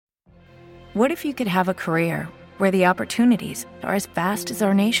What if you could have a career where the opportunities are as vast as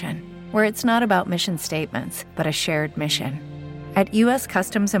our nation, where it's not about mission statements, but a shared mission? At U.S.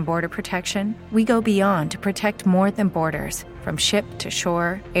 Customs and Border Protection, we go beyond to protect more than borders. From ship to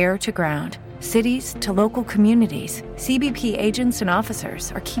shore, air to ground, cities to local communities, CBP agents and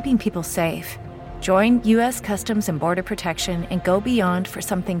officers are keeping people safe. Join U.S. Customs and Border Protection and go beyond for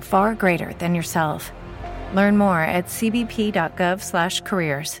something far greater than yourself. Learn more at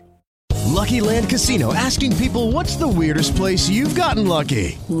cbp.gov/careers. Lucky Land Casino, asking people, what's the weirdest place you've gotten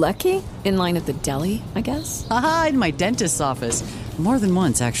lucky? Lucky? In line at the deli, I guess? Aha, in my dentist's office. More than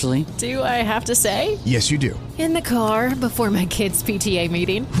once, actually. Do I have to say? Yes, you do. In the car before my kids' PTA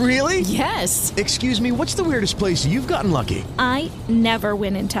meeting. Really? Yes. Excuse me, what's the weirdest place you've gotten lucky? I never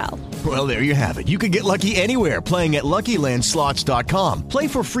win and tell. Well, there you have it. You can get lucky anywhere, playing at LuckyLandSlots.com. Play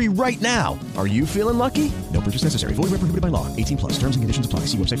for free right now. Are you feeling lucky? No purchase necessary. Void where prohibited by law. 18+. Terms and conditions apply.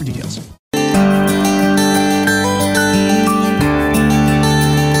 See website for details.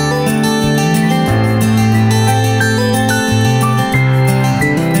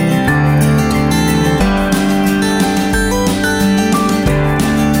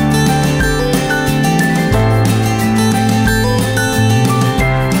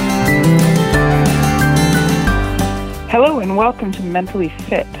 Hello and welcome to Mentally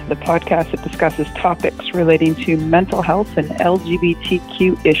Fit, the podcast that discusses topics relating to mental health and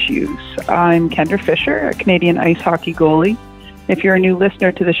LGBTQ issues. I'm Kendra Fisher, a Canadian ice hockey goalie. If you're a new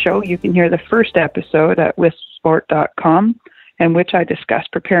listener to the show, you can hear the first episode at wispsport.com, in which I discuss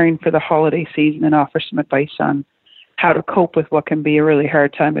preparing for the holiday season and offer some advice on how to cope with what can be a really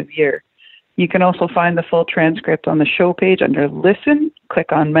hard time of year. You can also find the full transcript on the show page under Listen.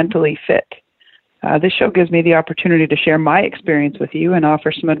 Click on Mentally Fit. This show gives me the opportunity to share my experience with you and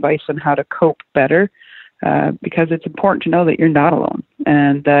offer some advice on how to cope better, because it's important to know that you're not alone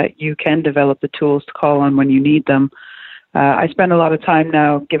and that you can develop the tools to call on when you need them. I spend a lot of time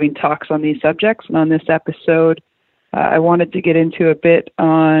now giving talks on these subjects, and on this episode, I wanted to get into a bit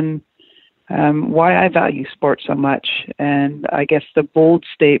on why I value sports so much, and I guess the bold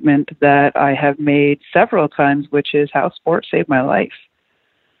statement that I have made several times, which is how sports saved my life.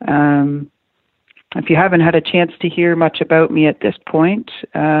 If you haven't had a chance to hear much about me at this point,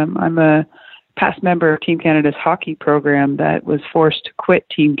 I'm a past member of Team Canada's hockey program that was forced to quit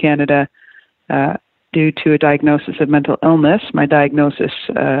Team Canada due to a diagnosis of mental illness. My diagnosis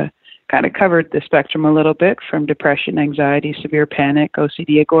kind of covered the spectrum a little bit, from depression, anxiety, severe panic,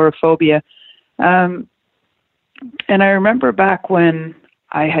 OCD, agoraphobia. And I remember back when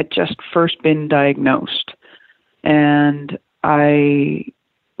I had just first been diagnosed, and I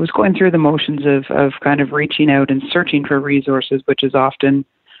was going through the motions of kind of reaching out and searching for resources, which is often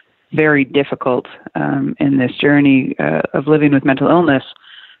very difficult in this journey of living with mental illness.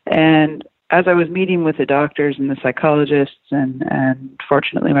 And as I was meeting with the doctors and the psychologists, and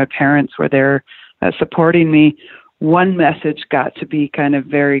fortunately my parents were there supporting me, one message got to be kind of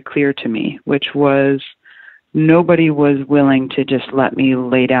very clear to me, which was nobody was willing to just let me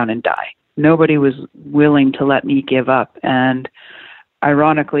lay down and die. Nobody was willing to let me give up. And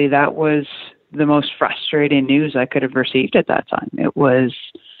ironically, that was the most frustrating news I could have received at that time. It was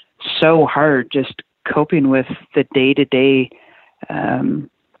so hard just coping with the day-to-day,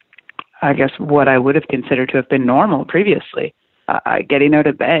 I guess what I would have considered to have been normal previously. Getting out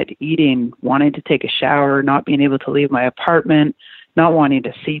of bed, eating, wanting to take a shower, not being able to leave my apartment, not wanting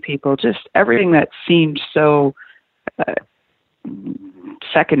to see people, just everything that seemed so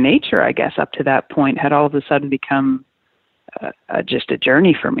second nature, I guess, up to that point had all of a sudden become just a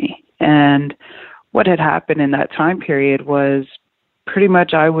journey for me. And what had happened in that time period was pretty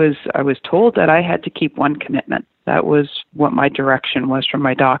much I was told that I had to keep one commitment. That was what my direction was from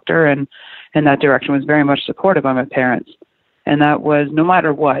my doctor, and that direction was very much supported by my parents. And that was no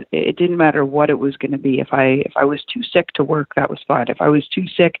matter what. It didn't matter what it was going to be. If I was too sick to work, that was fine. If I was too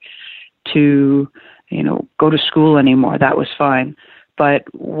sick to, go to school anymore, that was fine. But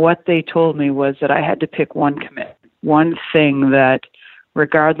what they told me was that I had to pick one commitment. One thing that,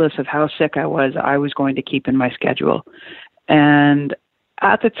 regardless of how sick I was going to keep in my schedule. And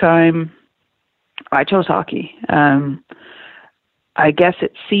at the time, I chose hockey. I guess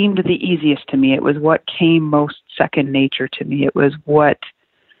it seemed the easiest to me. It was what came most second nature to me. It was what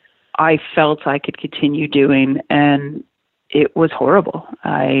I felt I could continue doing, and it was horrible.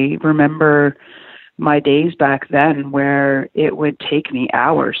 I remember my days back then where it would take me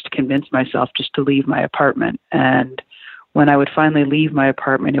hours to convince myself just to leave my apartment. And when I would finally leave my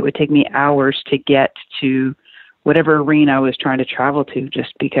apartment, it would take me hours to get to whatever arena I was trying to travel to,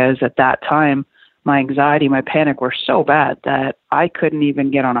 just because at that time my anxiety, my panic were so bad that I couldn't even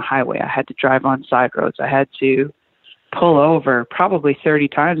get on a highway. I had to drive on side roads. I had to pull over probably 30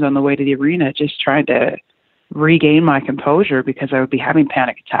 times on the way to the arena, just trying to regain my composure, because I would be having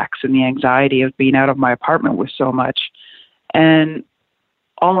panic attacks, and the anxiety of being out of my apartment was so much. And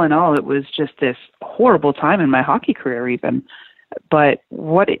all in all, it was just this horrible time in my hockey career even. But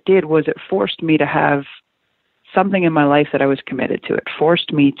what it did was it forced me to have something in my life that I was committed to. It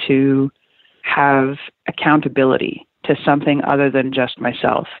forced me to have accountability to something other than just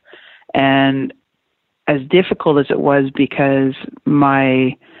myself. And as difficult as it was, because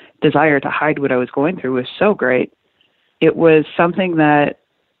my desire to hide what I was going through was so great, it was something that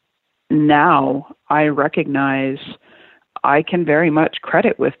now I recognize I can very much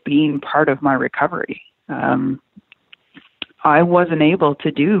credit with being part of my recovery. I wasn't able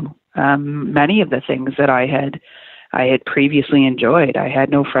to do many of the things that I had previously enjoyed. I had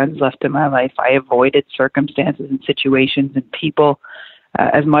no friends left in my life. I avoided circumstances and situations and people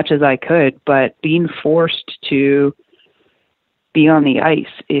as much as I could, but being forced to be on the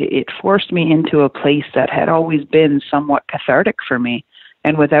ice, it forced me into a place that had always been somewhat cathartic for me.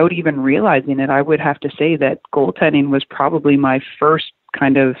 And without even realizing it, I would have to say that goaltending was probably my first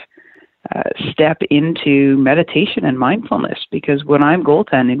kind of step into meditation and mindfulness, because when I'm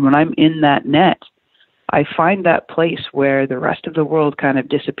goaltending, when I'm in that net, I find that place where the rest of the world kind of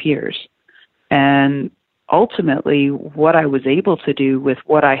disappears. And ultimately, what I was able to do with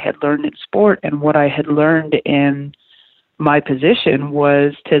what I had learned in sport and what I had learned in my position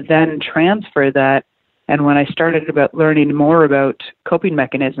was to then transfer that. And when I started about learning more about coping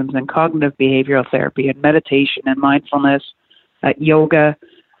mechanisms and cognitive behavioral therapy and meditation and mindfulness, yoga,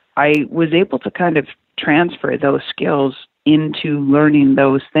 I was able to kind of transfer those skills into learning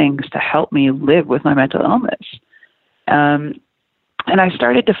those things to help me live with my mental illness. And I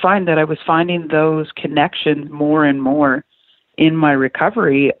started to find that I was finding those connections more and more in my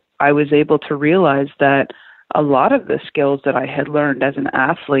recovery. I was able to realize that a lot of the skills that I had learned as an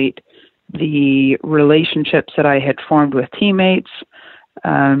athlete, the relationships that I had formed with teammates,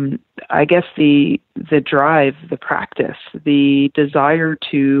 I guess the drive, the practice, the desire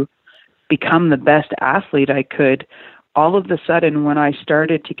to become the best athlete I could, all of a sudden, when I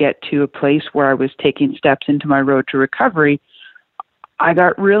started to get to a place where I was taking steps into my road to recovery, I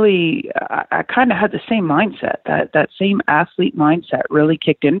kind of had the same mindset. That same athlete mindset really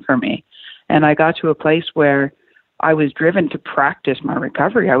kicked in for me. And I got to a place where I was driven to practice my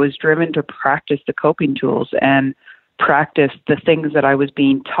recovery. I was driven to practice the coping tools and practice the things that I was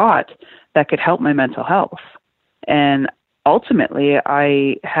being taught that could help my mental health. And ultimately,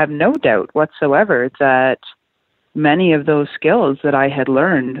 I have no doubt whatsoever that many of those skills that I had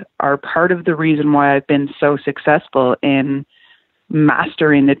learned are part of the reason why I've been so successful in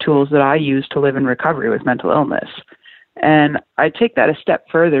mastering the tools that I use to live in recovery with mental illness. And I take that a step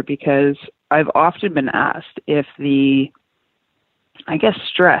further, because I've often been asked if the,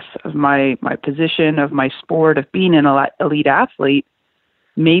 stress of my position, of my sport, of being an elite athlete,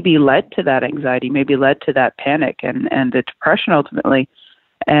 maybe led to that anxiety, maybe led to that panic and the depression ultimately.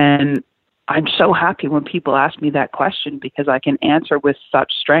 And I'm so happy when people ask me that question, because I can answer with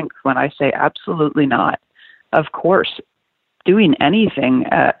such strength when I say absolutely not. Of course, doing anything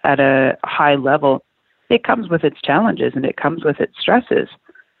at a high level, it comes with its challenges and it comes with its stresses.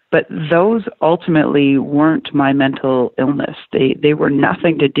 But those ultimately weren't my mental illness. They were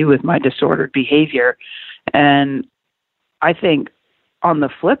nothing to do with my disordered behavior. And I think on the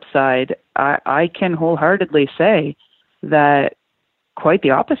flip side, I can wholeheartedly say that quite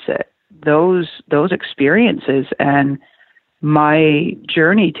the opposite. Those experiences and my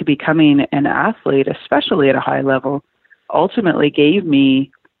journey to becoming an athlete, especially at a high level, ultimately gave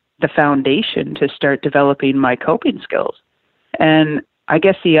me the foundation to start developing my coping skills. And I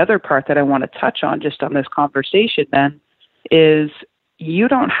guess the other part that I want to touch on just on this conversation then is you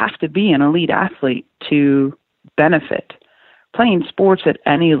don't have to be an elite athlete to benefit. Playing sports at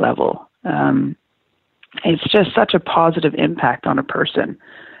any level, it's just such a positive impact on a person.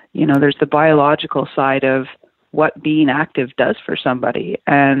 You know, there's the biological side of what being active does for somebody,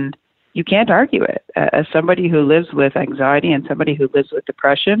 and you can't argue it. As somebody who lives with anxiety and somebody who lives with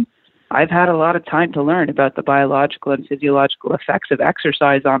depression, I've had a lot of time to learn about the biological and physiological effects of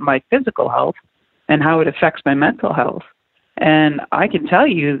exercise on my physical health and how it affects my mental health. And I can tell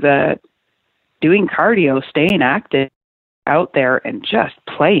you that doing cardio, staying active out there and just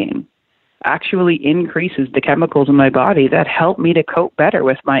playing actually increases the chemicals in my body that help me to cope better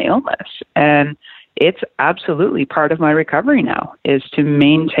with my illness. And it's absolutely part of my recovery now, is to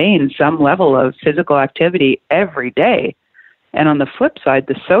maintain some level of physical activity every day And on the flip side,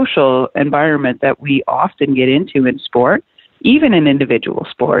 the social environment that we often get into in sport, even in individual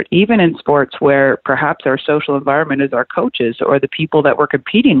sport, even in sports where perhaps our social environment is our coaches or the people that we're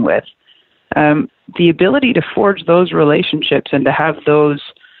competing with, the ability to forge those relationships and to have those,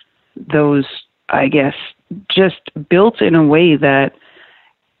 I guess, just built in a way that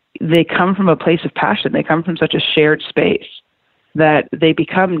they come from a place of passion. They come from such a shared space that they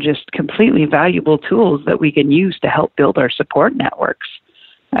become just completely valuable tools that we can use to help build our support networks.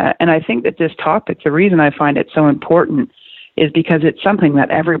 And I think that this topic, the reason I find it so important is because it's something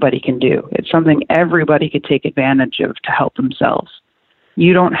that everybody can do. It's something everybody could take advantage of to help themselves.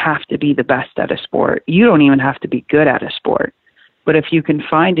 You don't have to be the best at a sport. You don't even have to be good at a sport. But if you can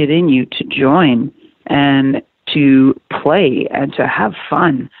find it in you to join and to play and to have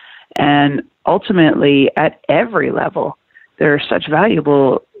fun, and ultimately at every level, there are such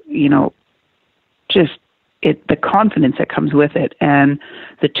valuable, the confidence that comes with it and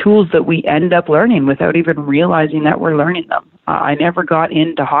the tools that we end up learning without even realizing that we're learning them. I never got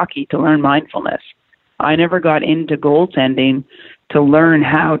into hockey to learn mindfulness. I never got into goaltending to learn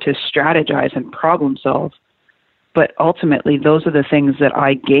how to strategize and problem solve. But ultimately, those are the things that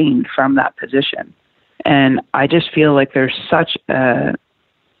I gained from that position. And I just feel like there's such a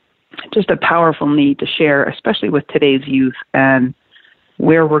powerful need to share, especially with today's youth and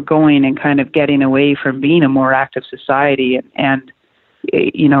where we're going and kind of getting away from being a more active society and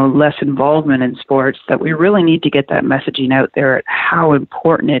less involvement in sports, that we really need to get that messaging out there at how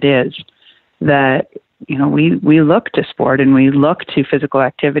important it is that, we look to sport and we look to physical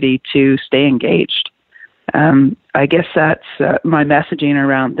activity to stay engaged. I guess that's my messaging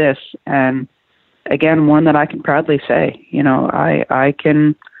around this. And again, one that I can proudly say, I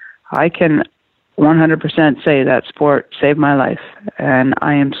can 100% say that sport saved my life, and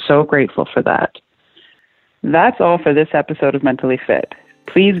I am so grateful for that. That's all for this episode of Mentally Fit.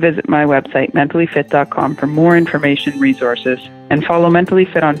 Please visit my website, mentallyfit.com, for more information, resources, and follow Mentally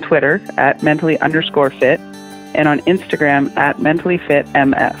Fit on Twitter at mentally_fit and on Instagram at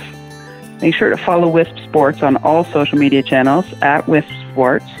mentallyfitmf. Make sure to follow Wisp Sports on all social media channels at Wisp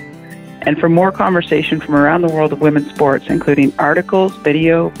Sports. And for more conversation from around the world of women's sports, including articles,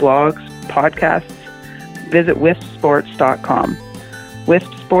 video, blogs, podcasts, visit wispsports.com.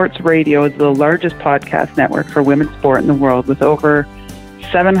 Wisp Sports Radio is the largest podcast network for women's sport in the world, with over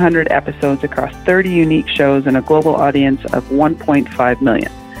 700 episodes across 30 unique shows and a global audience of 1.5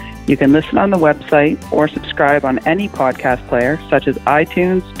 million. You can listen on the website or subscribe on any podcast player such as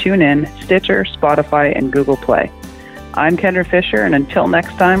iTunes, TuneIn, Stitcher, Spotify, and Google Play. I'm Kendra Fisher, and until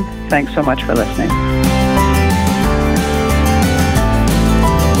next time, thanks so much for listening.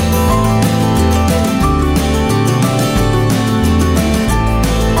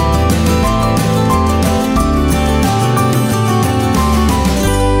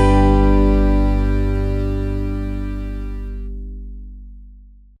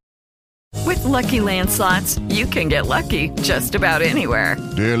 With Lucky Land Slots, you can get lucky just about anywhere.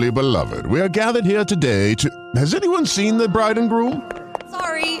 Dearly beloved, we are gathered here today to... Has anyone seen the bride and groom?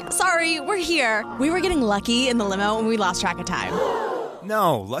 Sorry, we're here. We were getting lucky in the limo and we lost track of time.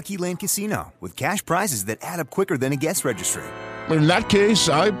 No, Lucky Land Casino, with cash prizes that add up quicker than a guest registry. In that case,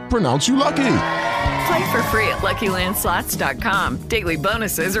 I pronounce you lucky. Play for free at LuckyLandSlots.com. Daily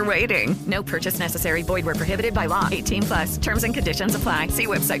bonuses are waiting. No purchase necessary. Void where prohibited by law. 18+. Terms and conditions apply. See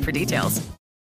website for details.